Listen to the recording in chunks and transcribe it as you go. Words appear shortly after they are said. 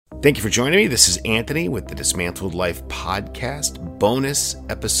Thank you for joining me. This is Anthony with the Dismantled Life Podcast, bonus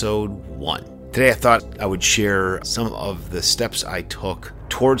episode 1. Today I thought I would share some of the steps I took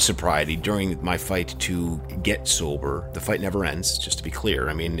towards sobriety during my fight to get sober. The fight never ends, just to be clear.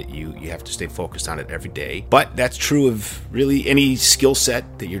 I mean, you have to stay focused on it every day. But that's true of really any skill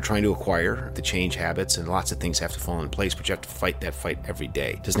set that you're trying to acquire, to change habits, and lots of things have to fall in place, but you have to fight that fight every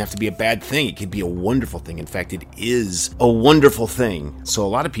day. It doesn't have to be a bad thing. It could be a wonderful thing. In fact, it is a wonderful thing. So a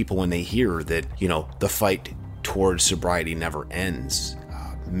lot of people, when they hear that, the fight towards sobriety never ends,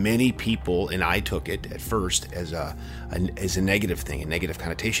 many people, and I took it at first as a negative thing, a negative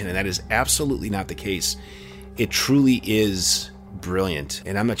connotation, and that is absolutely not the case. It truly is brilliant,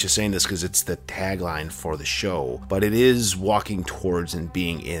 and I'm not just saying this because it's the tagline for the show, but it is walking towards and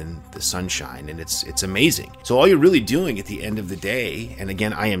being in the sunshine, and it's amazing. So all you're really doing at the end of the day, and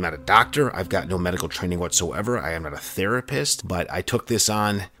again, I am not a doctor, I've got no medical training whatsoever, I am not a therapist, but I took this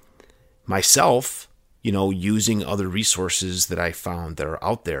on myself, using other resources that I found that are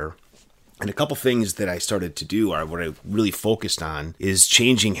out there. And a couple things that I started to do, or what I really focused on, is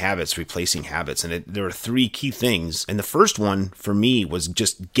changing habits, replacing habits. And there are 3 key things. And the first one for me was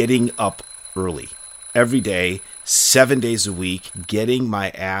just getting up early. Every day, 7 days a week, getting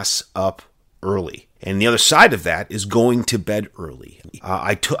my ass up early. And the other side of that is going to bed early.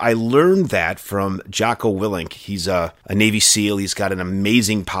 I learned that from Jocko Willink. He's a Navy SEAL. He's got an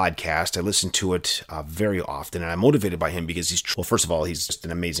amazing podcast. I listen to it very often, and I'm motivated by him because first of all, he's just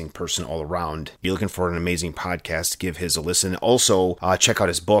an amazing person all around. If you're looking for an amazing podcast, give his a listen. Also, check out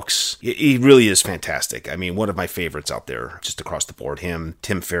his books. He really is fantastic. I mean, one of my favorites out there, just across the board. Him,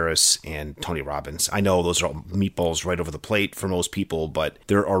 Tim Ferriss, and Tony Robbins. I know those are all meatballs right over the plate for most people, but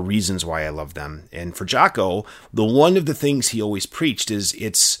there are reasons why I love them. And for Jocko, one of the things he always preached is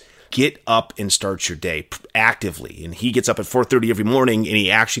it's get up and start your day actively. And he gets up at 4:30 every morning, and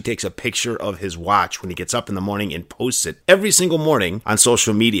he actually takes a picture of his watch when he gets up in the morning and posts it every single morning on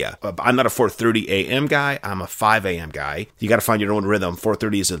social media. I'm not a 4:30 a.m. guy. I'm a 5 a.m. guy. You got to find your own rhythm.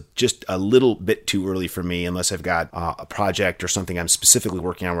 4:30 is just a little bit too early for me unless I've got a project or something I'm specifically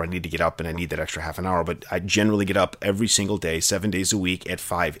working on where I need to get up and I need that extra half an hour. But I generally get up every single day, 7 days a week at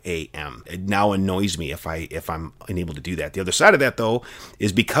 5 a.m. It now annoys me if I'm unable to do that. The other side of that, though,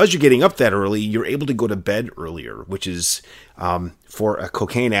 is because you're getting up that early, you're able to go to bed earlier, which is for a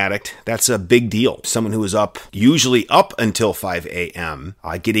cocaine addict, that's a big deal. Someone who is usually up until 5 a.m.,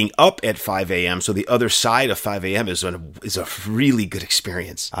 getting up at 5 a.m., so the other side of 5 a.m. is a really good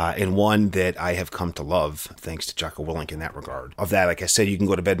experience, and one that I have come to love, thanks to Jocko Willink in that regard. Of that, like I said, you can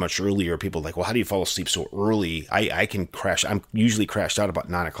go to bed much earlier. People are like, well, how do you fall asleep so early? I can crash. I'm usually crashed out about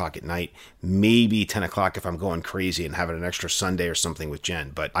 9 o'clock at night, maybe 10 o'clock if I'm going crazy and having an extra Sunday or something with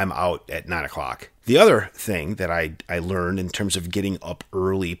Jen, but I'm out at 9 o'clock. The other thing that I learned in terms of getting up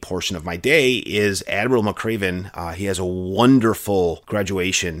early portion of my day is Admiral McRaven. He has a wonderful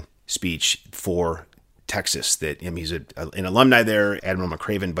graduation speech for Texas he's an alumni there, Admiral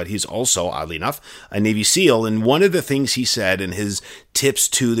McRaven, but he's also, oddly enough, a Navy SEAL. And one of the things he said in his tips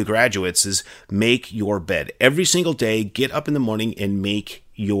to the graduates is make your bed. Every single day, get up in the morning and make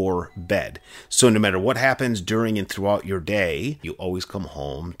your bed. So no matter what happens during and throughout your day, you always come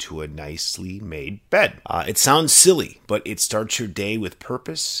home to a nicely made bed. It sounds silly, but it starts your day with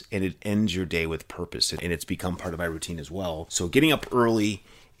purpose and it ends your day with purpose. And it's become part of my routine as well. So getting up early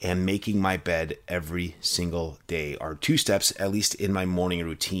and making my bed every single day are 2 steps, at least in my morning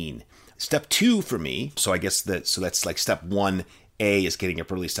routine. Step 2 for me, so I guess that's like step 1A is getting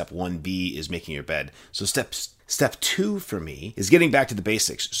up early, step 1B is making your bed. So Step 2 for me is getting back to the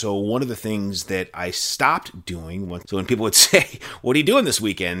basics. So one of the things that I stopped doing, when people would say, what are you doing this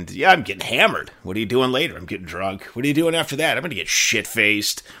weekend? Yeah, I'm getting hammered. What are you doing later? I'm getting drunk. What are you doing after that? I'm going to get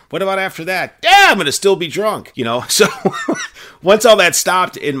shit-faced. What about after that? Yeah, I'm going to still be drunk. So once all that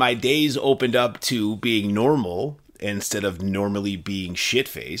stopped and my days opened up to being normal, instead of normally being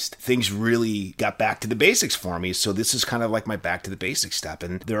shit-faced, things really got back to the basics for me. So this is kind of like my back to the basics step.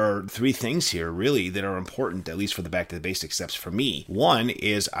 And there are 3 things here really that are important, at least for the back to the basics steps for me. One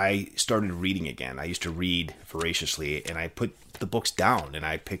is I started reading again. I used to read voraciously, and I put the books down and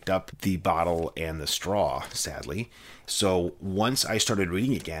I picked up The Bottle and the Straw, sadly. So once I started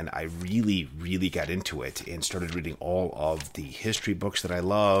reading again, I really, really got into it and started reading all of the history books that I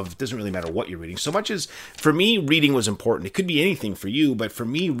love. It doesn't really matter what you're reading. So much as, for me, reading was important. It could be anything for you, but for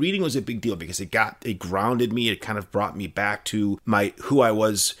me, reading was a big deal because it grounded me. It kind of brought me back to who I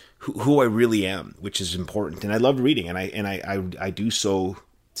was, who I really am, which is important. And I love reading, and I do so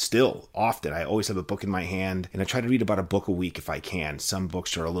still often. I always have a book in my hand, and I try to read about a book a week if I can. Some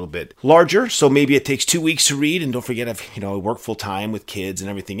books are a little bit larger, so maybe it takes 2 weeks to read. And don't forget, I work full time with kids and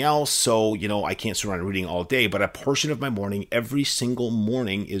everything else, so I can't sit around reading all day. But a portion of my morning, every single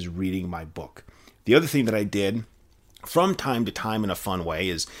morning, is reading my book. The other thing that I did from time to time in a fun way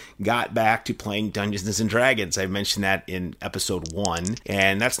is got back to playing Dungeons and Dragons. I mentioned that in episode 1,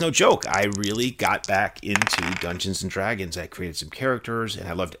 and that's no joke. I really got back into Dungeons and Dragons. I created some characters, and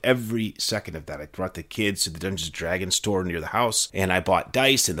I loved every second of that. I brought the kids to the Dungeons and Dragons store near the house, and I bought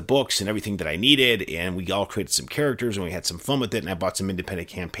dice and the books and everything that I needed, and we all created some characters, and we had some fun with it, and I bought some independent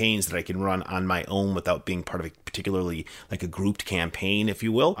campaigns that I can run on my own without being part of a particularly like a grouped campaign, if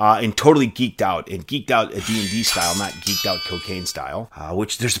you will, and totally geeked out a D&D style, not geeked out cocaine style,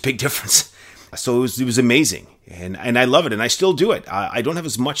 which there's a big difference. So it was amazing, and I love it, and I still do it. I don't have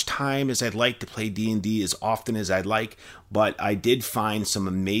as much time as I'd like to play D&D as often as I'd like, but I did find some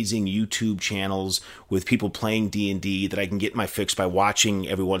amazing YouTube channels with people playing D&D that I can get my fix by watching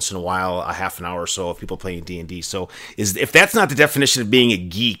every once in a while, a half an hour or so of people playing D&D. So if that's not the definition of being a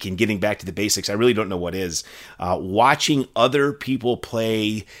geek and getting back to the basics, I really don't know what is. Watching other people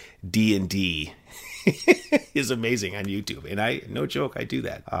play D&D is amazing on YouTube, and no joke, I do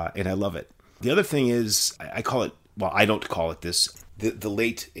that, and I love it. The other thing is, I call it, well, I don't call it this. The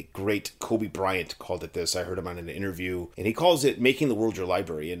late, great Kobe Bryant called it this. I heard him on an interview, and he calls it making the world your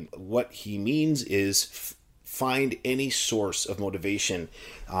library. And what he means is find any source of motivation,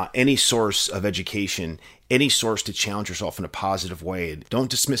 any source of education, any source to challenge yourself in a positive way. Don't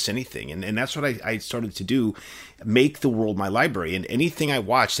dismiss anything. And that's what I started to do, make the world my library. And anything I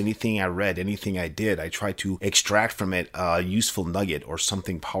watched, anything I read, anything I did, I tried to extract from it a useful nugget or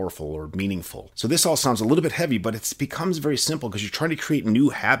something powerful or meaningful. So this all sounds a little bit heavy, but it becomes very simple because you're trying to create new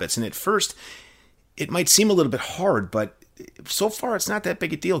habits. And at first, it might seem a little bit hard, but so far it's not that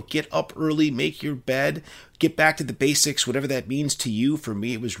big a deal. Get up early, make your bed, get back to the basics, whatever that means to you. For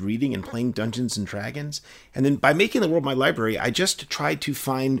me, it was reading and playing Dungeons and Dragons. And then by making the world my library, I just tried to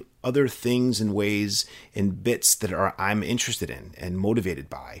find other things and ways and bits that I'm interested in and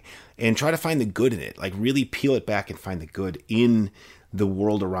motivated by, and try to find the good in it. Like really peel it back and find the good in the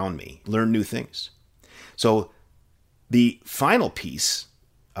world around me. Learn new things. So the final piece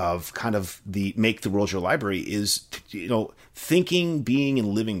of kind of the make the world your library is, thinking, being, and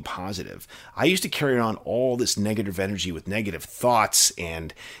living positive. I used to carry around all this negative energy with negative thoughts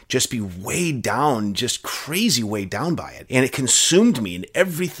and just be weighed down, just crazy weighed down by it. And it consumed me, and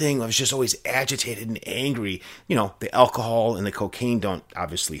everything, I was just always agitated and angry. The alcohol and the cocaine don't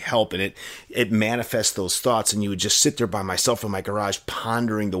obviously help, and it manifests those thoughts, and you would just sit there by myself in my garage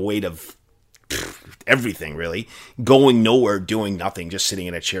pondering the weight of everything, really, going nowhere, doing nothing, just sitting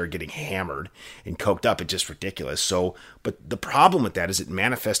in a chair getting hammered and coked up. It's just ridiculous. But the problem with that is it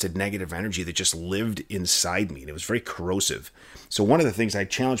manifested negative energy that just lived inside me, and it was very corrosive. So one of the things I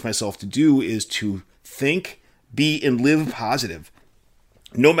challenge myself to do is to think, be, and live positive.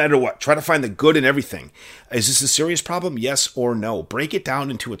 No matter what, try to find the good in everything. Is this a serious problem? Yes or no? Break it down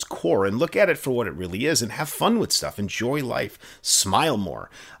into its core and look at it for what it really is, and have fun with stuff. Enjoy life. Smile more.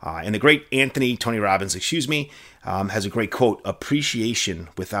 And the great Tony Robbins, has a great quote, appreciation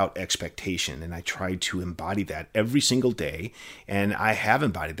without expectation. And I try to embody that every single day, and I have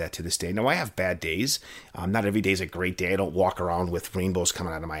embodied that to this day. Now, I have bad days. Not every day is a great day. I don't walk around with rainbows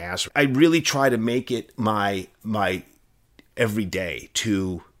coming out of my ass. I really try to make it my every day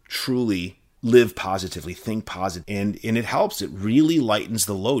to truly live positively, think positive, and it helps. It really lightens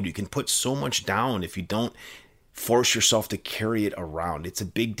the load. You can put so much down if you don't force yourself to carry it around. It's a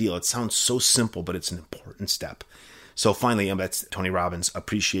big deal. It sounds so simple, but it's an important step. So finally, that's Tony Robbins,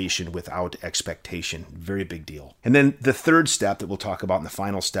 appreciation without expectation. Very big deal. And then the third step that we'll talk about, and the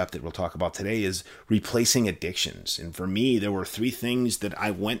final step that we'll talk about today, is replacing addictions. And for me, there were 3 things that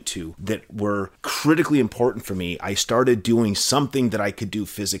I went to that were critically important for me. I started doing something that I could do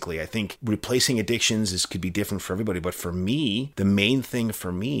physically. I think replacing addictions could be different for everybody, but for me, the main thing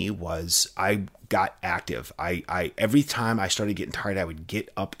for me was I got active. I every time I started getting tired, I would get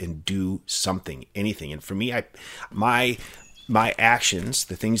up and do something, anything. And for me, my actions,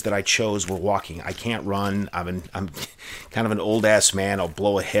 the things that I chose, were walking. I can't run. I'm kind of an old ass man. I'll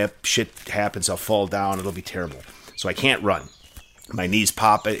blow a hip. Shit happens. I'll fall down. It'll be terrible. So I can't run. My knees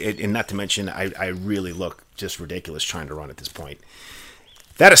pop, and not to mention, I really look just ridiculous trying to run at this point.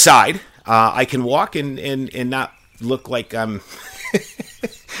 That aside, I can walk and not look like I'm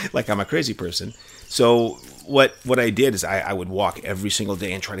like I'm a crazy person. So what I did is I would walk every single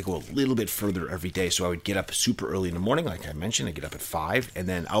day and try to go a little bit further every day. So I would get up super early in the morning, like I mentioned. I'd get up at 5, and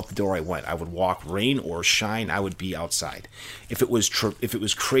then out the door I went. I would walk, rain or shine. I would be outside. If it was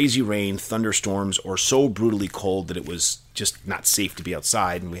crazy rain, thunderstorms, or so brutally cold that it was just not safe to be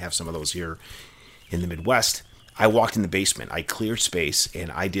outside, and we have some of those here in the Midwest, I walked in the basement. I cleared space,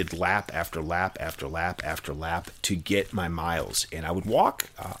 and I did lap after lap after lap after lap to get my miles. And I would walk.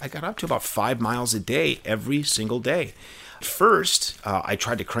 I got up to about 5 miles a day every single day. First, I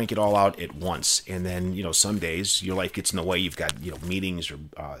tried to crank it all out at once. And then, some days your life gets in the way. You've got, meetings or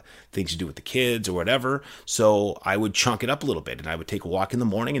things to do with the kids or whatever. So I would chunk it up a little bit, and I would take a walk in the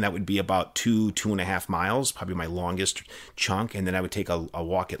morning, and that would be about 2.5 miles, probably my longest chunk. And then I would take a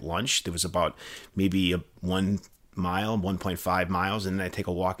walk at lunch. There was about maybe 1.5 miles, and then I take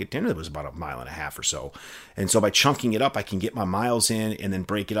a walk at dinner that was about 1.5 miles or so. And so by chunking it up, I can get my miles in and then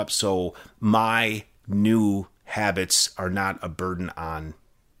break it up so my new habits are not a burden on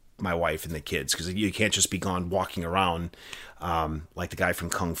my wife and the kids, because you can't just be gone walking around like the guy from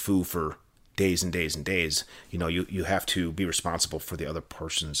Kung Fu for days and days and days. You have to be responsible for the other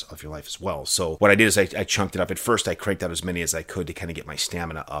portions of your life as well. So what I did is I chunked it up. At first, I cranked out as many as I could to kind of get my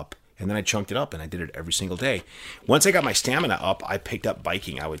stamina up. And then I chunked it up, and I did it every single day. Once I got my stamina up, I picked up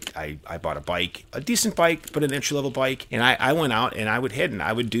biking. I bought a bike, a decent bike, but an entry-level bike. And I went out, and I would hit, and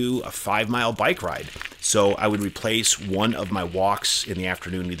I would do a 5-mile bike ride. So I would replace one of my walks in the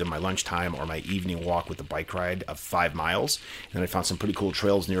afternoon, either my lunchtime or my evening walk, with a bike ride of 5 miles. And then I found some pretty cool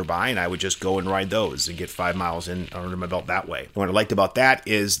trails nearby, and I would just go and ride those and get 5 miles in under my belt that way. And what I liked about that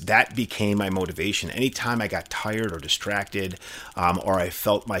is that became my motivation. Anytime I got tired or distracted, or I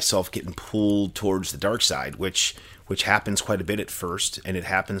felt myself getting pulled towards the dark side, which happens quite a bit at first, and it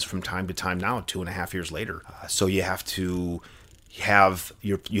happens from time to time now, 2.5 years later. So you have to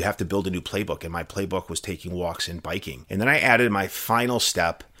build a new playbook, and my playbook was taking walks and biking. And then I added my final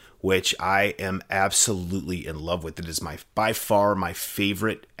step, which I am absolutely in love with. It is by far my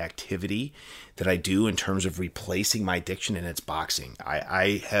favorite activity that I do in terms of replacing my addiction, and it's boxing.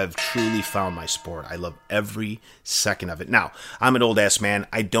 I have truly found my sport. I love every second of it. Now, I'm an old-ass man.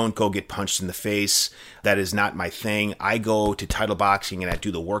 I don't go get punched in the face. That is not my thing. I go to Title Boxing, and I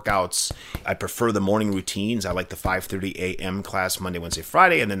do the workouts. I prefer the morning routines. I like the 5:30 a.m. class Monday, Wednesday,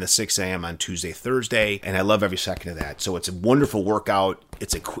 Friday, and then the 6 a.m. on Tuesday, Thursday, and I love every second of that. So it's a wonderful workout.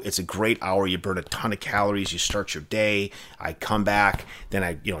 It's a great hour. You burn a ton of calories. You start your day. I come back, then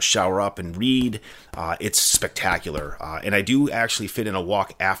I shower up and read. It's spectacular. And I do actually fit in a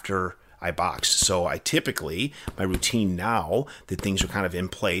walk after I box. So I typically, my routine now that things are kind of in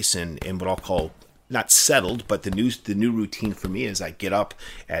place and what I'll call not settled, but the new routine for me is I get up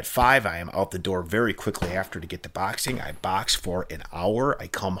at 5. I am out the door very quickly after to get to boxing. I box for an hour. I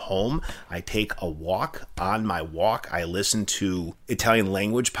come home. I take a walk. On my walk, I listen to Italian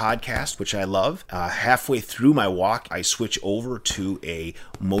language podcast, which I love. Halfway through my walk, I switch over to a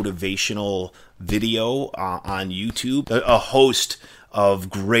motivational video on YouTube. A host of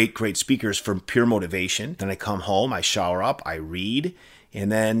great speakers from Pure Motivation. Then I come home. I shower up. I read. And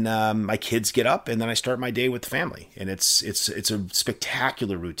then my kids get up, and then I start my day with the family. And it's a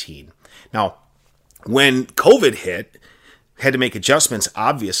spectacular routine. Now, when COVID hit, had to make adjustments,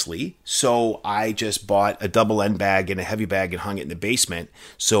 obviously. So I just bought a double end bag and a heavy bag and hung it in the basement.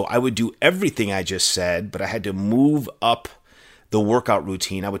 So I would do everything I just said, but I had to move up the workout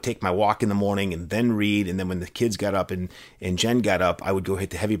routine. I would take my walk in the morning and then read. And then when the kids got up and Jen got up, I would go hit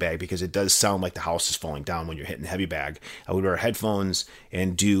the heavy bag, because it does sound like the house is falling down when you're hitting the heavy bag. I would wear headphones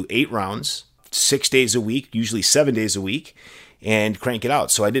and do 8 rounds, 6 days a week, usually 7 days a week, and crank it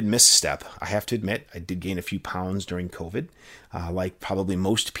out. So I did miss a step. I have to admit, I did gain a few pounds during COVID, like probably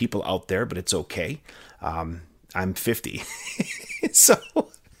most people out there, but it's okay. I'm 50. So,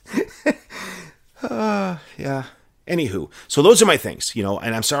 yeah. Anywho, so those are my things,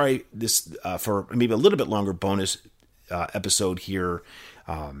 and I'm sorry this for maybe a little bit longer bonus episode here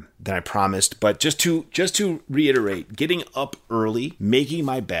than I promised, but just to reiterate, getting up early, making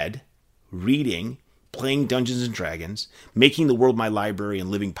my bed, reading, playing Dungeons and Dragons, making the world my library, and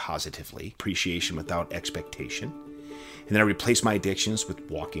living positively, appreciation without expectation. And then I replace my addictions with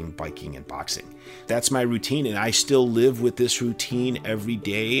walking, biking, and boxing. That's my routine, and I still live with this routine every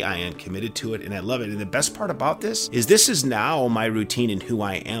day. I am committed to it, and I love it. And the best part about this is now my routine and who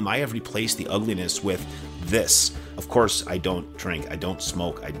I am. I have replaced the ugliness with this. Of course, I don't drink, I don't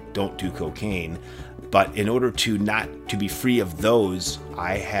smoke, I don't do cocaine. But in order to be free of those,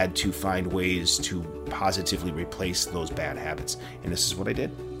 I had to find ways to positively replace those bad habits. And this is what I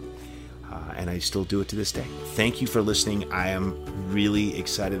did. And I still do it to this day. Thank you for listening. I am really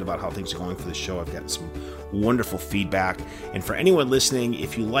excited about how things are going for the show. I've got some wonderful feedback. And for anyone listening,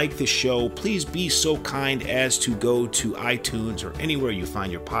 if you like the show, please be so kind as to go to iTunes or anywhere you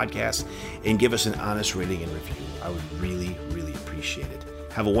find your podcast and give us an honest rating and review. I would really, really appreciate it.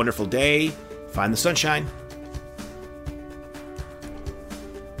 Have a wonderful day. Find the sunshine.